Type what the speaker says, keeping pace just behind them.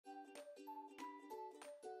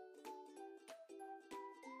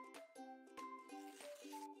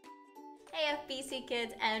Hi FBC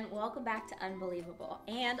Kids, and welcome back to Unbelievable,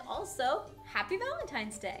 and also Happy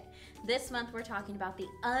Valentine's Day. This month we're talking about the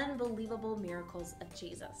unbelievable miracles of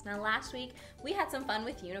Jesus. Now last week we had some fun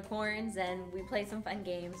with unicorns and we played some fun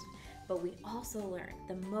games, but we also learned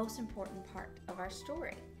the most important part of our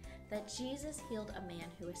story, that Jesus healed a man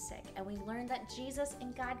who was sick, and we learned that Jesus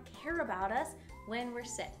and God care about us when we're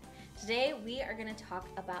sick. Today we are going to talk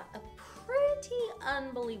about a pretty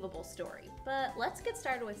unbelievable story, but let's get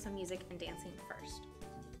started with some music and dancing first.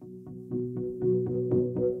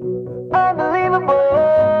 Unbelievable,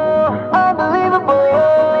 unbelievable,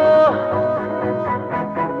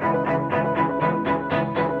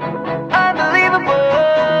 unbelievable,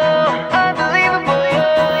 unbelievable.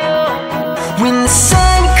 When the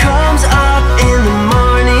sun comes up in the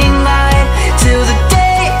morning light, till the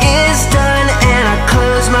day is done and I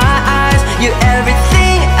close my eyes, you're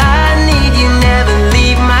everything I need, you never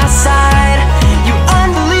leave my side. You're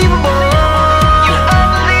unbelievable, you're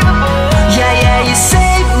unbelievable. Yeah, yeah, you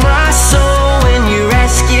saved my soul when you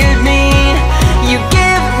rescued me. You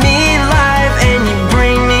give me life and you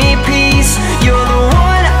bring me peace. You're the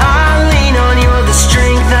one I lean on, you're the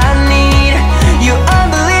strength I need. You're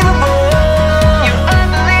unbelievable, you're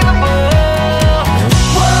unbelievable.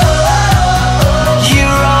 Whoa,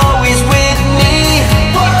 you're always with me.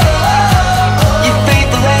 Whoa, you're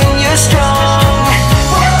faithful and you're strong.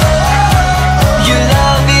 Whoa, your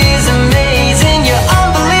love is amazing. You're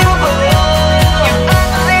unbelievable, you're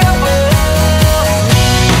unbelievable.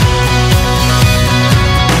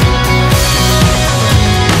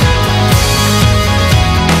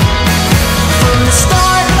 From the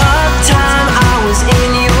start of time, I was in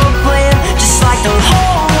your plan. Just like the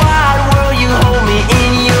whole wide world, you hold me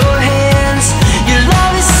in your hands. Your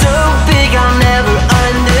love is so big, I'll never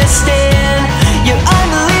understand. You're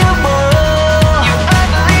unbelievable, you're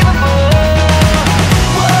unbelievable.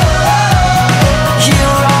 Whoa,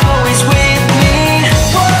 you're always with me.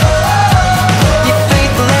 Whoa, you're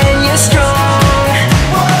faithful and you're strong.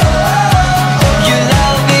 Whoa, your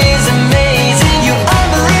love is amazing. You're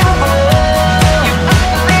unbelievable, you're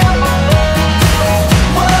unbelievable.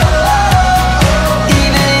 Whoa,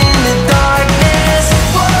 even in the darkness,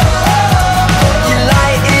 whoa, your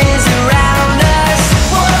light is around us.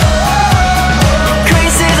 Whoa, your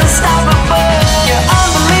grace is unstoppable. You're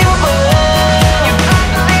unbelievable, you're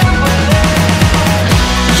unbelievable.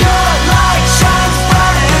 Your light shines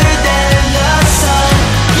brighter than the sun.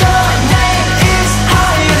 Your name is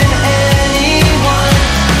higher than anyone.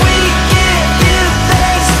 We give you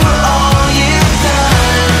thanks for all you've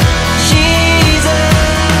done, Jesus.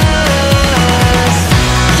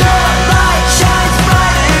 Your light shines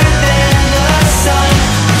brighter than the sun.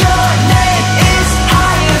 Your name is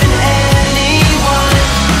higher than anyone.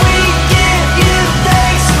 We give you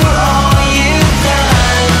thanks for all you've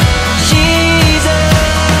done, Jesus.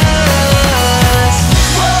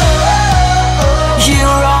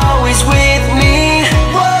 You're always with me.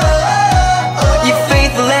 You're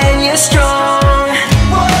faithful and you're strong.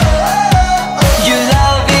 Your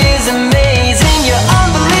love is amazing. You're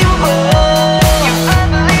unbelievable, you're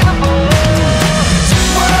unbelievable.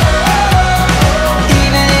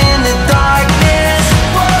 Even in the darkness,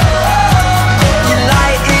 your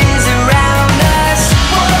light is around us.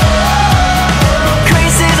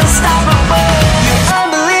 Grace is unstoppable. You're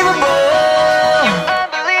unbelievable, you're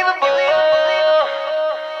unbelievable.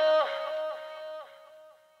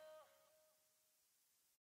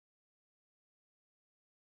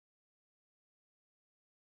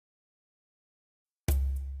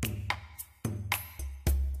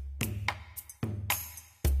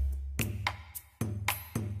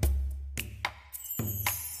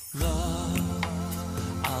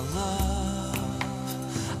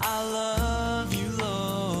 I love you,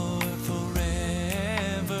 Lord,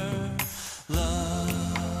 forever.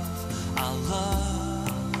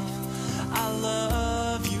 I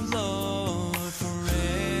love you, Lord,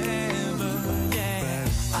 forever. Yeah,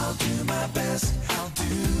 I'll do my best, I'll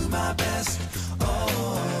do my best.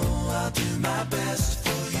 Oh, I'll do my best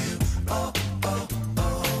for you. Oh, oh,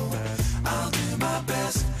 oh. I'll do my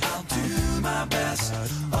best, I'll do my best.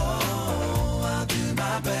 Oh, I'll do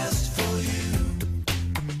my best for you.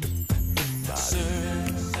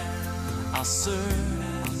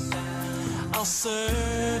 I'll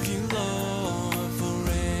serve you, Lord,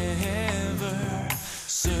 forever.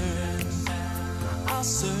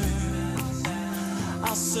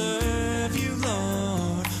 I'll serve you,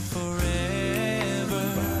 Lord, forever.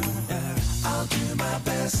 I'll do my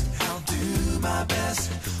best, I'll do my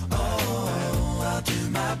best. Oh, I'll do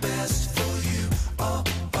my best for you. Oh,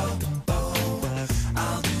 oh, oh.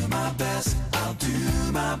 I'll do my best, I'll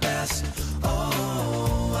do my best.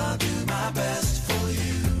 Oh, I'll do my best.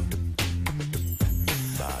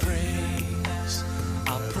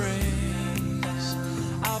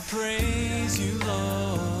 praise you,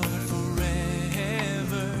 Lord, forever.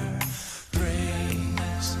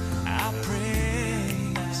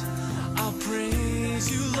 I'll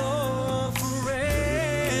praise you, Lord,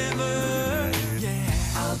 forever. Yeah,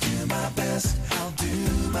 I'll do my best, I'll do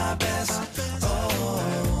my best.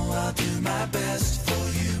 Oh, I'll do my best for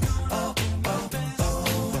you. Oh, oh,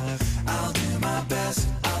 oh. I'll do my best,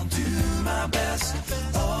 I'll do my best.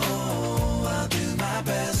 Oh, I'll do my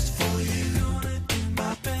best for you.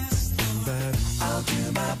 My best. I'll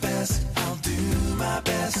do my best, I'll do my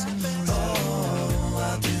best. Oh,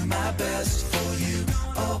 I'll do my best for you.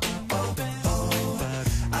 Oh, oh, oh.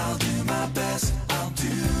 I'll do my best, I'll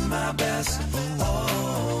do my best.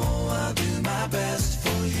 Oh, I'll do my best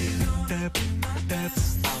for you.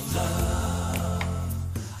 I'll love,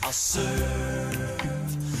 I'll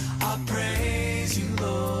serve, I'll praise you,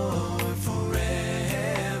 Lord,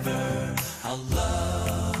 forever. I'll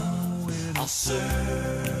love, I'll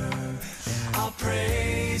serve, I'll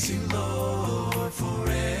praise you, Lord,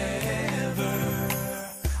 forever.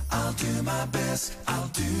 I'll do my best, I'll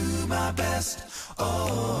do my best.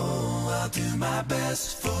 Oh, I'll do my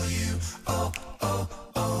best for you. Oh, oh,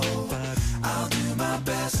 oh. I'll do my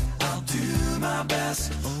best, I'll do my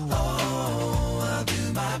best. Oh, I'll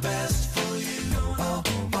do my best for you. Oh,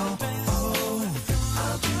 oh, oh.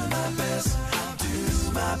 I'll do my best, I'll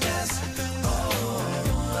do my best.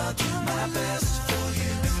 Oh, I'll do my best for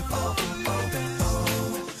you. Oh, oh,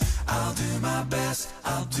 oh. I'll do my best,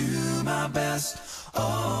 I'll do my best.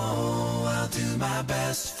 Oh, I'll do my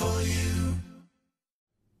best for you.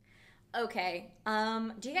 Okay,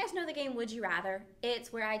 do you guys know the game Would You Rather?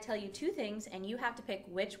 It's where I tell you two things and you have to pick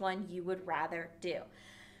which one you would rather do.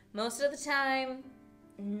 Most of the time,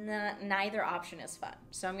 neither option is fun.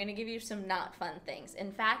 So I'm going to give you some not fun things.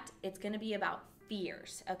 In fact, it's going to be about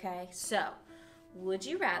fears, okay? So, would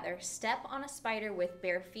you rather step on a spider with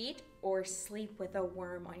bare feet or sleep with a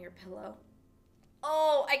worm on your pillow?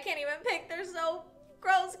 Oh, I can't even pick. They're so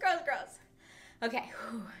gross, gross, gross. Okay,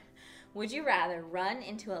 whew. Would you rather run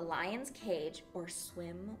into a lion's cage or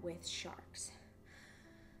swim with sharks?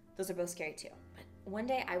 Those are both scary too. But one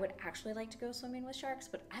day I would actually like to go swimming with sharks,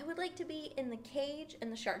 but I would like to be in the cage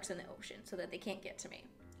and the sharks in the ocean so that they can't get to me.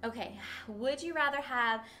 Okay, would you rather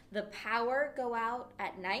have the power go out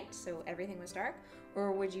at night so everything was dark,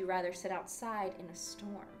 or would you rather sit outside in a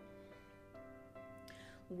storm?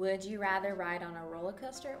 Would you rather ride on a roller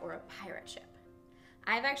coaster or a pirate ship?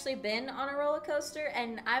 I've actually been on a roller coaster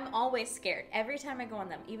and I'm always scared. Every time I go on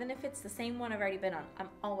them, even if it's the same one I've already been on, I'm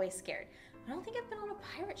always scared. I don't think I've been on a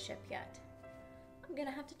pirate ship yet. I'm gonna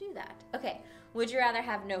have to do that. Okay, would you rather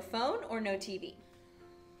have no phone or no TV?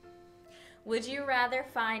 Would you rather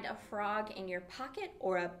find a frog in your pocket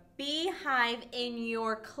or a beehive in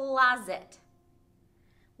your closet?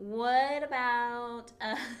 What about,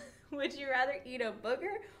 would you rather eat a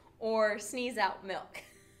booger or sneeze out milk?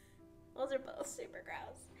 Those are both super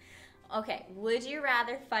gross. Okay, would you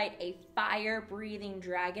rather fight a fire-breathing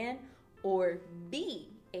dragon or be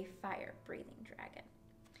a fire-breathing dragon?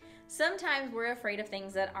 Sometimes we're afraid of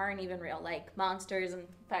things that aren't even real, like monsters and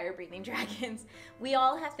fire-breathing dragons. We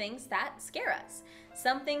all have things that scare us.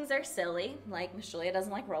 Some things are silly, like Miss Julia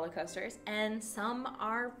doesn't like roller coasters, and some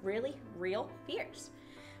are really real fears.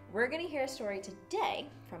 We're going to hear a story today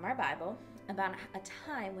from our Bible about a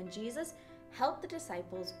time when Jesus helped the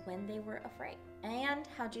disciples when they were afraid, and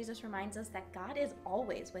how Jesus reminds us that God is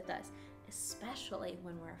always with us, especially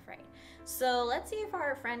when we're afraid. So let's see if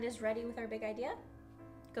our friend is ready with our big idea.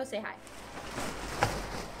 Go say hi.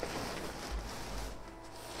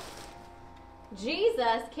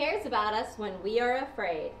 Jesus cares about us when we are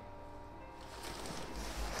afraid.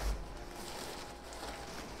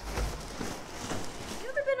 You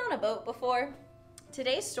ever been on a boat before?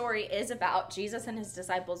 Today's story is about Jesus and his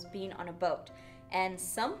disciples being on a boat, and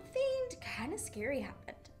something kind of scary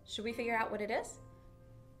happened. Should we figure out what it is?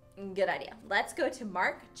 Good idea. Let's go to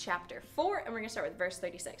Mark chapter 4, and we're going to start with verse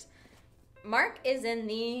 36. Mark is in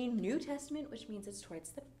the New Testament, which means it's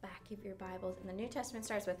towards the back of your Bibles, and the New Testament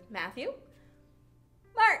starts with Matthew,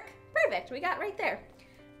 Mark. Perfect. We got right there.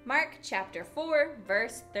 Mark chapter 4,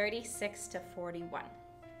 verse 36 to 41.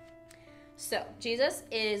 So, Jesus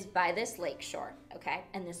is by this lake shore, okay?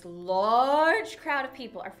 And this large crowd of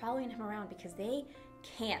people are following him around because they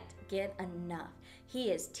can't get enough. He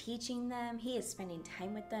is teaching them, he is spending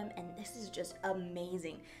time with them, and this is just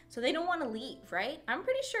amazing. So they don't want to leave, right? I'm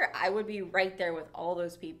pretty sure I would be right there with all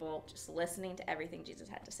those people just listening to everything Jesus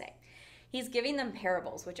had to say. He's giving them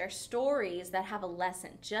parables, which are stories that have a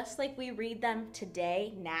lesson, just like we read them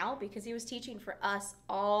today, now, because he was teaching for us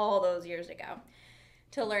all those years ago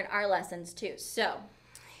to learn our lessons too. So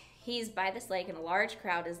He's by this lake and a large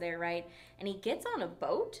crowd is there, right? And he gets on a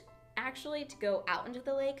boat actually to go out into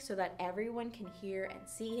the lake so that everyone can hear and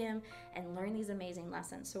see him and learn these amazing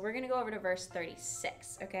lessons. So we're going to go over to verse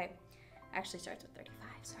 36, okay? Actually starts with 35,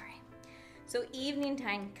 sorry. So evening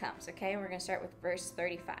time comes, okay? We're going to start with verse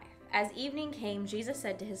 35. As evening came, Jesus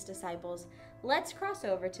said to his disciples, "Let's cross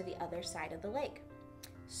over to the other side of the lake."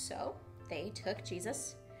 So they took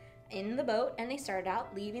Jesus in the boat and they started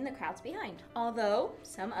out, leaving the crowds behind, although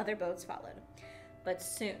some other boats followed. But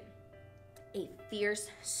soon a fierce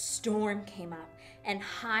storm came up and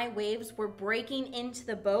high waves were breaking into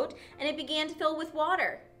the boat and it began to fill with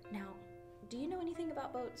water. Now, do you know anything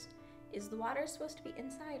about boats? Is the water supposed to be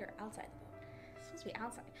inside or outside the boat? It's supposed to be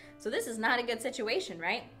outside. So this is not a good situation,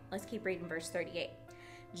 right? Let's keep reading verse 38.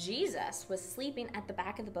 Jesus was sleeping at the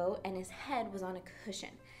back of the boat and his head was on a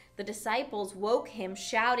cushion. The disciples woke him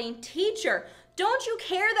shouting, "Teacher, don't you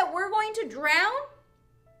care that we're going to drown?"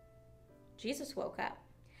 Jesus woke up.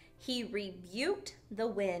 He rebuked the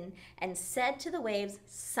wind and said to the waves,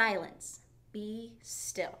 "Silence, be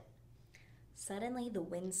still." Suddenly the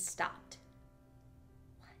wind stopped.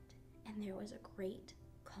 And there was a great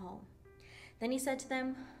calm. Then he said to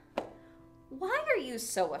them, "Why are you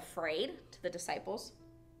so afraid?" to the disciples.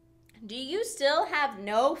 "Do you still have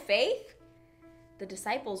no faith?" The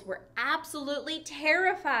disciples were absolutely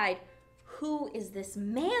terrified. "Who is this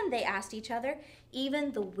man?" they asked each other.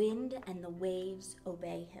 "Even the wind and the waves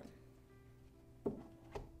obey him."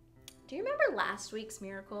 Do you remember last week's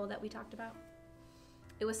miracle that we talked about?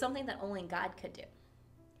 It was something that only God could do.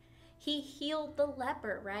 He healed the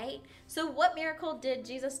leper, right? So what miracle did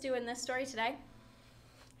Jesus do in this story today?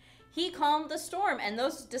 He calmed the storm, and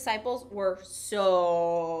those disciples were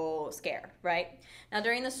so scared, right? Now,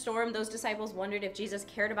 during the storm, those disciples wondered if Jesus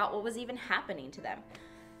cared about what was even happening to them.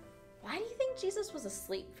 Why do you think Jesus was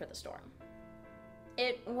asleep for the storm?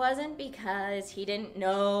 It wasn't because he didn't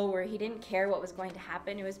know or he didn't care what was going to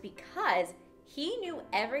happen. It was because he knew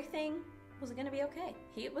everything was going to be okay.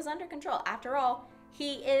 He was under control. After all,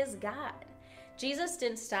 he is God. Jesus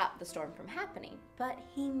didn't stop the storm from happening, but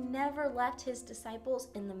he never left his disciples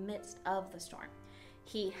in the midst of the storm.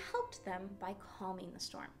 He helped them by calming the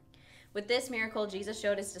storm. With this miracle, Jesus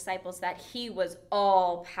showed his disciples that he was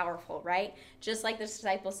all powerful, right? Just like the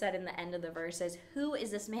disciples said in the end of the verses, "Who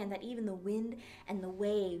is this man that even the wind and the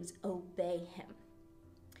waves obey him?"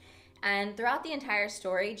 And throughout the entire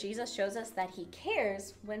story, Jesus shows us that he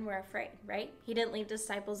cares when we're afraid, right? He didn't leave the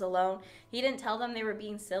disciples alone. He didn't tell them they were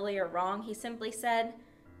being silly or wrong. He simply said,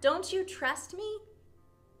 "Don't you trust me?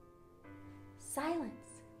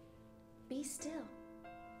 Silence. Be still."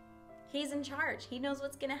 He's in charge. He knows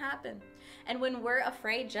what's going to happen. And when we're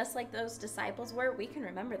afraid, just like those disciples were, we can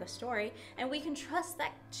remember the story and we can trust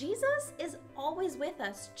that Jesus is always with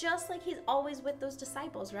us, just like he's always with those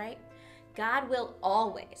disciples, right? God will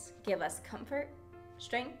always give us comfort,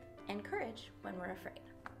 strength, and courage when we're afraid.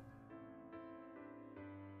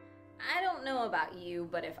 I don't know about you,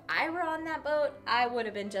 but if I were on that boat, I would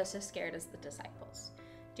have been just as scared as the disciples.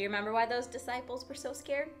 Do you remember why those disciples were so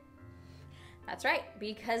scared? That's right,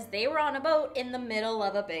 because they were on a boat in the middle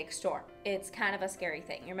of a big storm. It's kind of a scary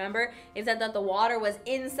thing. Remember, it said that the water was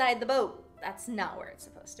inside the boat. That's not where it's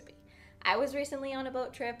supposed to be. I was recently on a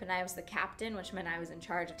boat trip and I was the captain, which meant I was in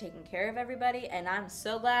charge of taking care of everybody, and I'm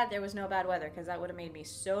so glad there was no bad weather because that would have made me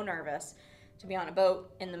so nervous to be on a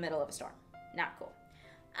boat in the middle of a storm. Not cool.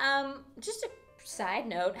 Just a side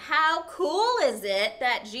note, how cool is it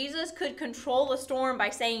that Jesus could control the storm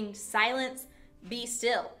by saying, "Silence, be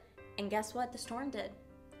still"? And guess what the storm did?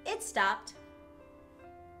 It stopped.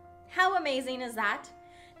 How amazing is that?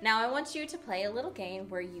 Now I want you to play a little game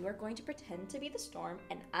where you are going to pretend to be the storm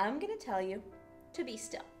and I'm going to tell you to be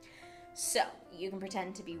still. So you can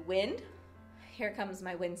pretend to be wind. Here comes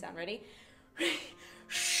my wind sound. Ready?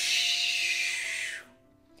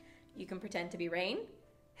 You can pretend to be rain.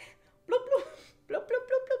 Bloop, bloop, bloop, bloop,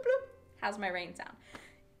 bloop, bloop, bloop. How's my rain sound?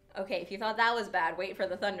 Okay, if you thought that was bad, wait for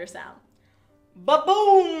the thunder sound.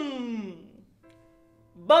 Ba-boom!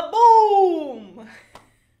 Ba-boom!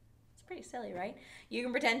 It's pretty silly, right? You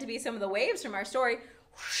can pretend to be some of the waves from our story.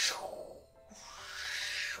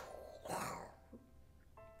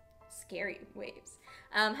 Scary waves.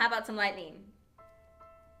 How about some lightning?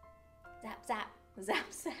 Zap, zap,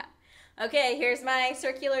 zap, zap. Okay, here's my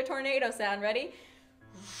circular tornado sound. Ready?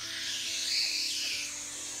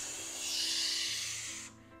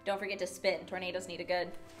 Don't forget to spin. Tornadoes need a good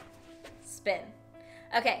spin.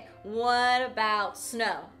 Okay, what about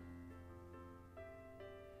snow?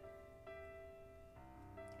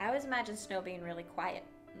 I always imagine snow being really quiet.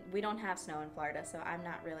 We don't have snow in Florida, so I'm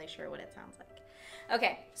not really sure what it sounds like.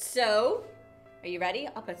 Okay, so Are you ready?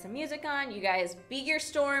 I'll put some music on. You guys be your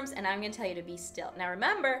storms, and I'm going to tell you to be still. Now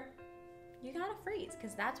remember, you got to freeze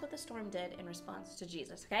because that's what the storm did in response to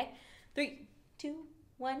Jesus, okay? 3, 2,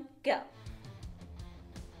 1, go.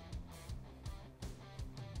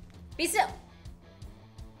 Be still.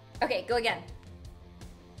 Okay, go again.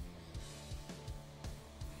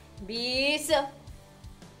 Be still.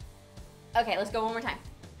 Okay, let's go one more time.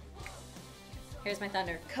 Here's my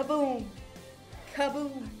thunder. Kaboom.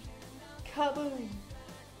 Kaboom. Kaboom.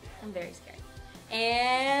 I'm very scared.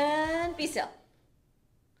 And be still.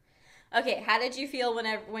 Okay, how did you feel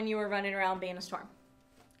when you were running around being a storm?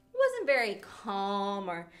 It wasn't very calm,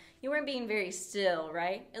 or you weren't being very still,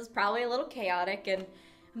 right? It was probably a little chaotic, and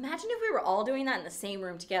imagine if we were all doing that in the same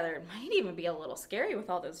room together. It might even be a little scary with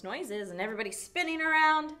all those noises and everybody spinning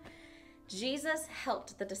around. Jesus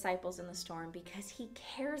helped the disciples in the storm because he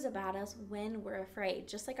cares about us when we're afraid,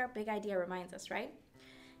 just like our big idea reminds us, right?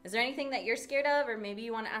 Is there anything that you're scared of, or maybe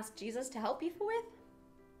you want to ask Jesus to help you with?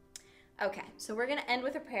 Okay, so we're going to end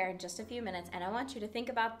with a prayer in just a few minutes, and I want you to think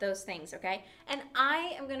about those things, okay? And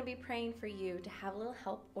I am going to be praying for you to have a little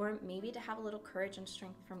help, or maybe to have a little courage and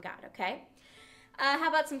strength from God, okay? How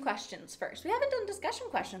about some questions first? We haven't done discussion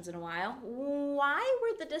questions in a while. Why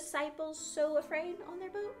were the disciples so afraid on their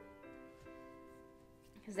boat?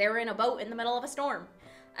 Because they were in a boat in the middle of a storm.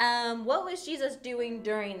 What was Jesus doing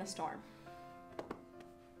during the storm?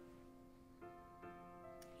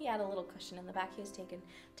 He had a little cushion in the back. He was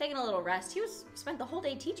taking a little rest. He spent the whole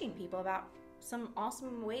day teaching people about some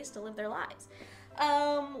awesome ways to live their lives.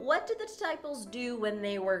 What did the disciples do when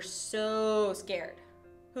they were so scared?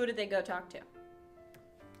 Who did they go talk to?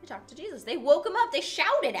 They talked to Jesus. They woke him up. They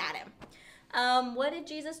shouted at him. What did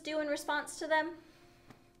Jesus do in response to them?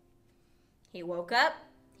 He woke up.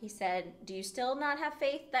 He said, do you still not have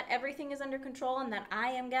faith that everything is under control and that I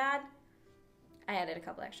am God? I added a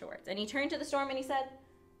couple extra words. And he turned to the storm and he said,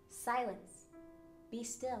 silence, be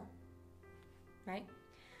still, right?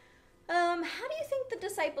 How do you think the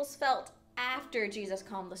disciples felt after Jesus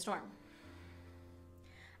calmed the storm?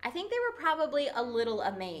 I think they were probably a little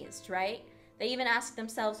amazed, right? They even asked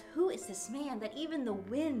themselves, who is this man that even the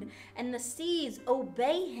wind and the seas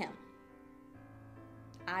obey him?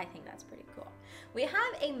 I think that's pretty cool. We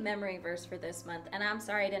have a memory verse for this month, and I'm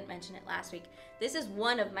sorry I didn't mention it last week. This is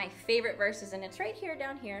one of my favorite verses, and it's right here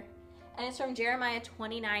down here. And it's from Jeremiah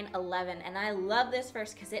 29:11. And I love this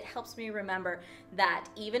verse because it helps me remember that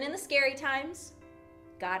even in the scary times,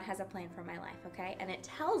 God has a plan for my life, okay? And it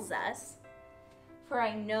tells us, for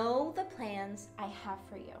I know the plans I have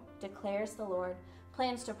for you, declares the Lord,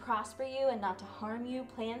 plans to prosper you and not to harm you,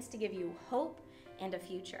 plans to give you hope and a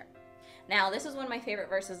future. Now, this is one of my favorite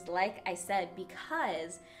verses, like I said,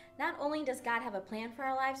 because not only does God have a plan for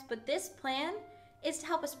our lives, but this plan is to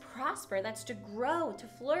help us prosper. That's to grow, to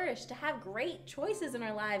flourish, to have great choices in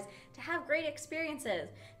our lives, to have great experiences,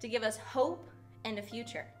 to give us hope and a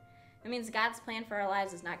future. It means God's plan for our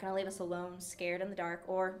lives is not going to leave us alone, scared in the dark,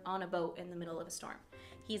 or on a boat in the middle of a storm.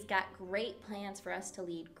 He's got great plans for us to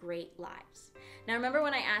lead great lives. Now, remember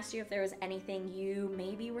when I asked you if there was anything you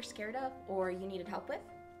maybe were scared of or you needed help with?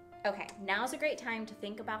 Okay, now's a great time to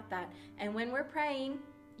think about that. And when we're praying,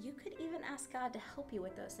 you could even ask God to help you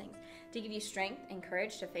with those things, to give you strength and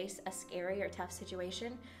courage to face a scary or tough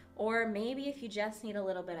situation, or maybe if you just need a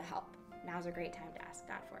little bit of help, now's a great time to ask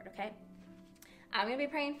God for it, okay? I'm going to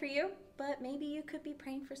be praying for you, but maybe you could be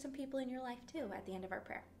praying for some people in your life too at the end of our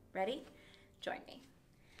prayer. Ready? Join me.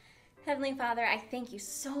 Heavenly Father, I thank you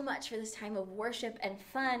so much for this time of worship and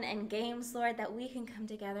fun and games, Lord, that we can come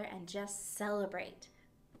together and just celebrate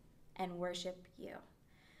and worship you.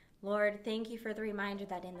 Lord, thank you for the reminder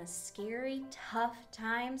that in the scary, tough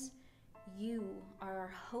times, you are our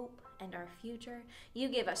hope and our future. You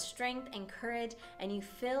give us strength and courage, and you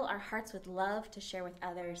fill our hearts with love to share with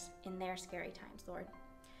others in their scary times, Lord.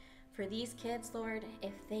 For these kids, Lord,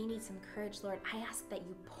 if they need some courage, Lord, I ask that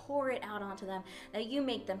you pour it out onto them, that you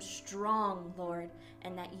make them strong, Lord,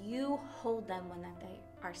 and that you hold them when that they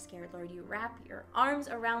are scared, Lord. You wrap your arms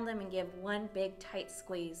around them and give one big tight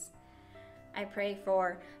squeeze. I pray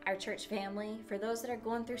for our church family, for those that are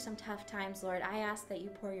going through some tough times, Lord. I ask that you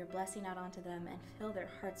pour your blessing out onto them and fill their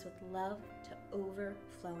hearts with love to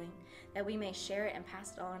overflowing, that we may share it and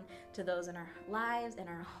pass it on to those in our lives, in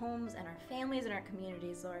our homes, and our families, and our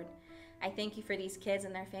communities, Lord. I thank you for these kids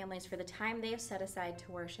and their families, for the time they have set aside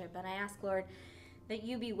to worship. And I ask, Lord, that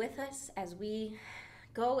you be with us as we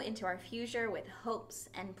go into our future with hopes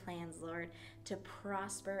and plans, Lord, to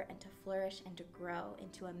prosper and to flourish and to grow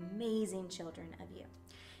into amazing children of you.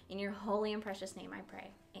 In your holy and precious name I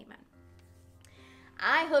pray. Amen.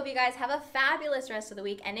 I hope you guys have a fabulous rest of the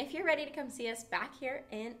week. And if you're ready to come see us back here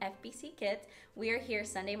in FBC Kids, we are here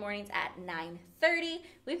Sunday mornings at 9:30.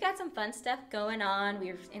 We've got some fun stuff going on.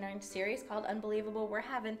 We're in our series called Unbelievable. We're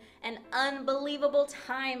having an unbelievable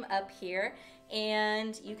time up here.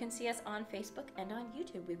 And you can see us on Facebook and on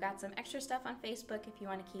YouTube. We've got some extra stuff on Facebook if you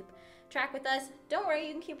want to keep track with us. Don't worry,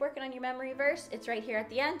 you can keep working on your memory verse. It's right here at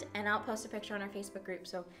the end, and I'll post a picture on our Facebook group.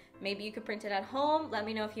 So maybe you could print it at home. Let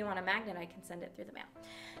me know if you want a magnet. I can send it through the mail.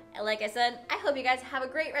 And like I said, I hope you guys have a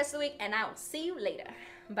great rest of the week, and I will see you later.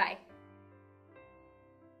 Bye.